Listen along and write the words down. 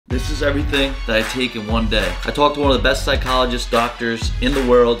This is everything that I take in one day. I talked to one of the best psychologists, doctors in the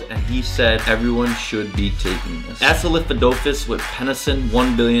world, and he said everyone should be taking this. Acylfidofos with Penicin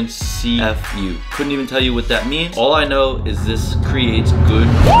 1 billion CFU. Couldn't even tell you what that means. All I know is this creates good.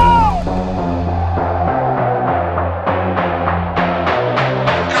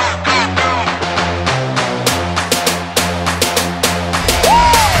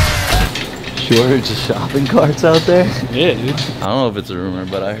 Shortage of shopping carts out there? Yeah, dude. I don't know if it's a rumor,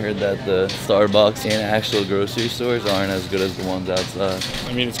 but I heard that the Starbucks and actual grocery stores aren't as good as the ones outside.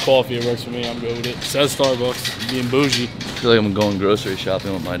 I mean, it's coffee. It works for me. I'm good with it. It says Starbucks. Being bougie. I feel like I'm going grocery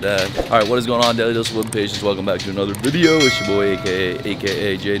shopping with my dad. All right, what is going on, Daily Dose of Patience? Welcome back to another video. It's your boy,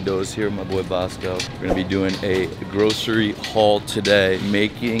 aka J Dose here, my boy Bosco. We're gonna be doing a grocery haul today,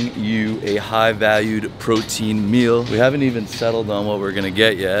 making you a high-valued protein meal. We haven't even settled on what we're gonna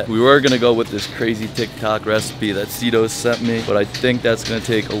get yet. We were gonna go with this crazy TikTok recipe that Cito sent me, but I think that's gonna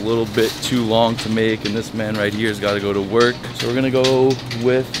take a little bit too long to make, and this man right here has got to go to work. So we're gonna go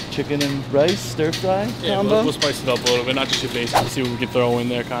with chicken and rice stir fry combo. We'll spice it up a little bit, not just your basic. See what we can throw in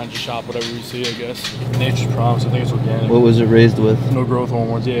there, kind of just shop whatever we see, I guess. Nature's Promise, I think it's organic. What was it raised with? No growth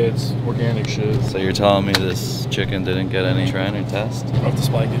hormones. Yeah, it's organic shit. So you're telling me this chicken didn't get any trying or test? I'll have to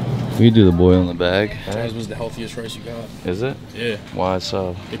spike it. We do the boil in the bag. That was the healthiest rice you got. Is it? Yeah. Why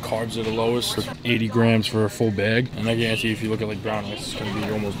so? The carbs are the lowest, 80 grams for a full bag. And I guarantee you, if you look at like brown rice, it's gonna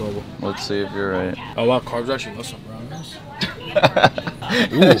be almost double. Let's see if you're right. Oh wow, carbs are actually less on brown rice.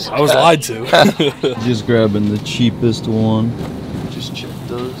 Ooh, I was lied to. Just grabbing the cheapest one. Just check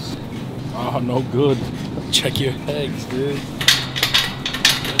those. Oh, no good. Check your eggs, dude.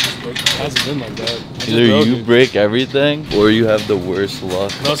 It hasn't been like that. Either you break everything or you have the worst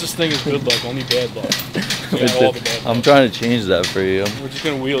luck. No such thing as good luck, only bad luck. Yeah, all the bad luck. I'm trying to change that for you. We're just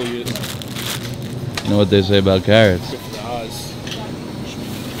gonna wheel you. You know what they say about carrots? Good for the eyes.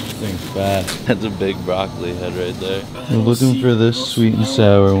 Thing's fat. That's a big broccoli head right there. We're looking for this sweet and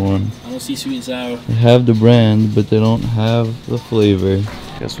sour one. I don't see sweet and sour. They have the brand, but they don't have the flavor.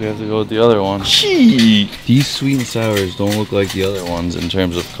 Guess we have to go with the other one. Gee! These sweet and sours don't look like the other ones in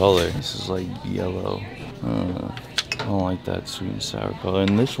terms of color. This is like yellow. I don't like that sweet and sour color.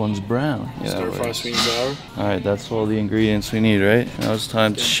 And this one's brown. Yeah, stir fry sweet and sour. Alright, that's all the ingredients we need, right? Now it's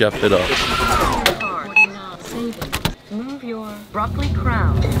time to chef it up. Move your broccoli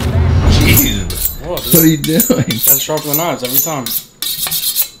crown. Jesus! What are you doing? Gotta sharpen the knives every time.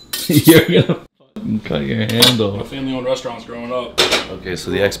 You're gonna cut your hand off. My family-owned restaurants growing up. Okay,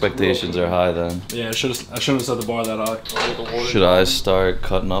 so the expectations are high then. Yeah, I shouldn't have set the bar that high. Should I start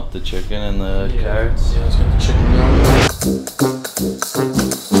cutting up the chicken and the carrots? Yeah, let's get the chicken down.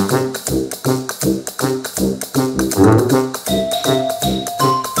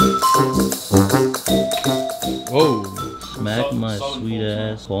 Whoa! Smack my sweet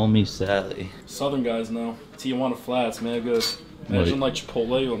ass. Call me Sally. Southern guys know. Tijuana Flats, man, good. Imagine like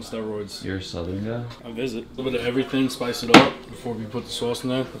Chipotle on steroids. You're a Southern guy? I visit. A little bit of everything, spice it up before we put the sauce in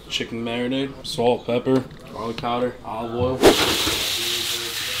there. Put the chicken marinade, salt, pepper, garlic powder, olive oil.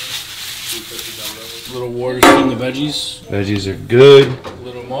 A little water, steam the veggies. Veggies are good.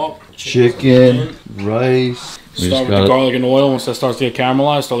 Lit them up. Chicken, rice. Start with the garlic and oil. Once that starts to get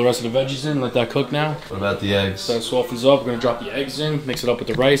caramelized, throw the rest of the veggies in. Let that cook now. What about the eggs? So that softens up. We're gonna drop the eggs in, mix it up with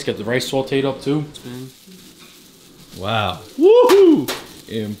the rice, get the rice sauteed up too. Wow. Woohoo!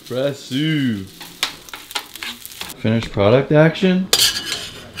 Impressive. Finished product action.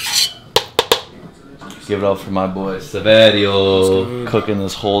 Give it up for my boy Saverio. Cooking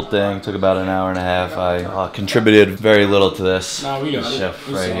this whole thing. Took about an hour and a half. I contributed very little to this. Nah, we got it. Chef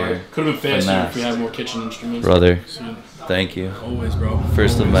right here. Could have been faster if we had more kitchen instruments. Brother, thank you. Always, bro.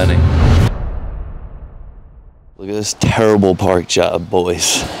 First of many. Look at this terrible park job,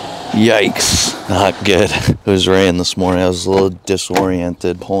 boys. Yikes. Not good. It was raining this morning. I was a little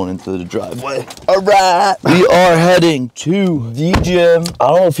disoriented pulling into the driveway. Alright. We are heading to the gym. I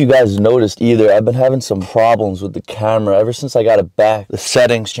don't know if you guys noticed either. I've been having some problems with the camera ever since I got it back. The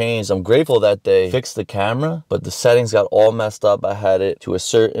settings changed. I'm grateful that they fixed the camera, but the settings got all messed up. I had it to a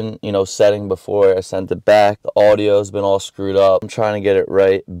certain, setting before I sent it back. The audio's been all screwed up. I'm trying to get it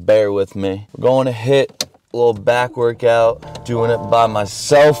right. Bear with me. We're going to hit a little back workout, doing it by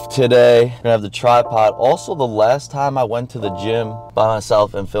myself today. Gonna have the tripod. Also, the last time I went to the gym by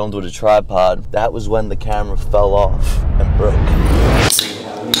myself and filmed with a tripod, that was when the camera fell off and broke.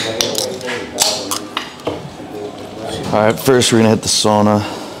 All right, first we're gonna hit the sauna,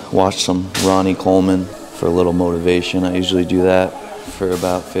 watch some Ronnie Coleman for a little motivation. I usually do that for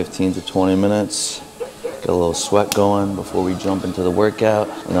about 15 to 20 minutes. Get a little sweat going before we jump into the workout,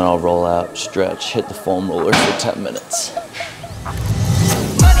 and then I'll roll out, stretch, hit the foam roller for 10 minutes.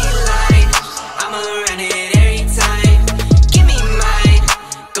 Money.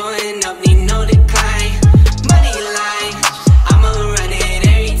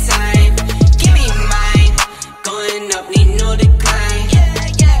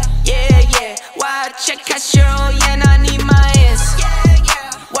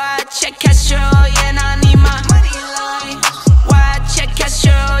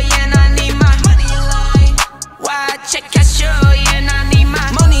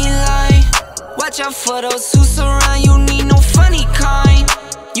 out for those who surround you, need no funny kind.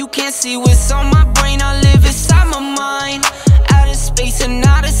 You can't see what's on my brain, I live inside my mind. Out of space and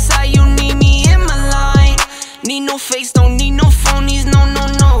out of sight, you need me in my line. Need no face, don't need no phonies, no, no,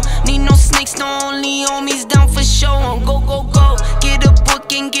 no. Need no snakes, no only homies, down for show. On go, go, go, get a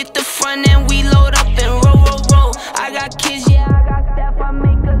book and get the front and we load up and roll, roll, roll. I got kids, yeah, I got staff, I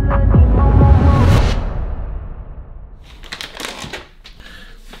make a living, mo, mo, mo.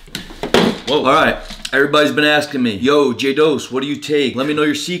 Whoa. All right. Everybody's been asking me, yo, J-Dose, what do you take? Let me know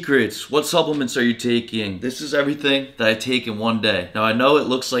your secrets. What supplements are you taking? This is everything that I take in one day. Now, I know it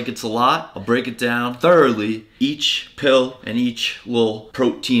looks like it's a lot. I'll break it down thoroughly, each pill and each little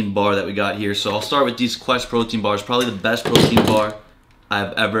protein bar that we got here. So I'll start with these Quest protein bars, probably the best protein bar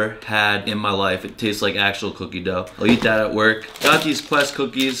I've ever had in my life. It tastes like actual cookie dough. I'll eat that at work. Got these Quest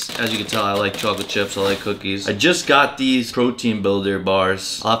cookies. As you can tell, I like chocolate chips, I like cookies. I just got these protein builder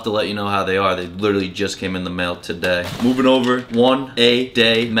bars. I'll have to let you know how they are. They literally just came in the mail today. Moving over, 1A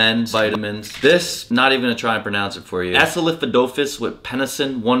day men's vitamins. This, not even gonna try and pronounce it for you. Acylifidofus with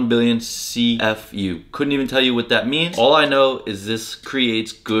penicin 1 billion CFU. Couldn't even tell you what that means. All I know is this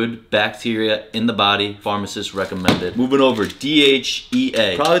creates good bacteria in the body. Pharmacist recommended. Moving over, DHEA.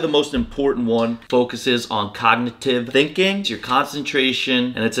 Probably the most important one, focuses on cognitive thinking, it's your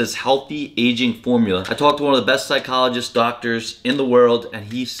concentration, and it says healthy aging formula. I talked to one of the best psychologists, doctors in the world,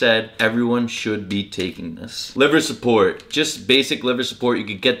 and he said everyone should be taking this. Liver support, just basic liver support. You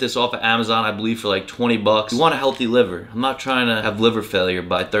could get this off of Amazon, I believe, for like 20 bucks. You want a healthy liver. I'm not trying to have liver failure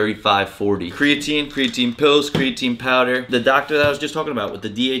by 35, 40. Creatine pills, creatine powder. The doctor that I was just talking about with the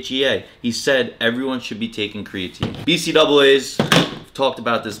DHEA, he said everyone should be taking creatine. BCAAs, talked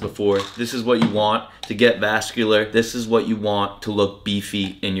about this before. This is what you want to get vascular. This is what you want to look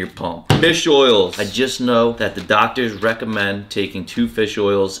beefy in your pump. Fish oils. I just know that the doctors recommend taking 2 fish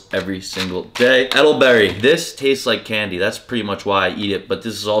oils every single day. Elderberry. This tastes like candy. That's pretty much why I eat it, but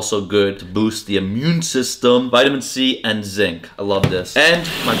this is also good to boost the immune system. Vitamin C and zinc. I love this. And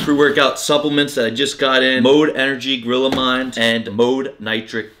my pre-workout supplements that I just got in. Mode Energy Gorilla Mind and Mode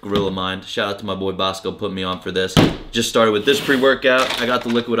Nitric Gorilla Mind. Shout out to my boy Bosco, put me on for this. Just started with this pre-workout. I got the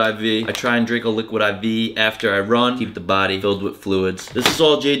liquid IV. I try and drink a liquid IV after I run. Keep the body filled with fluids. This is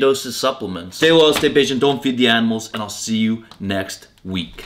all J-Dose's supplements. Stay loyal, stay patient, don't feed the animals, and I'll see you next week.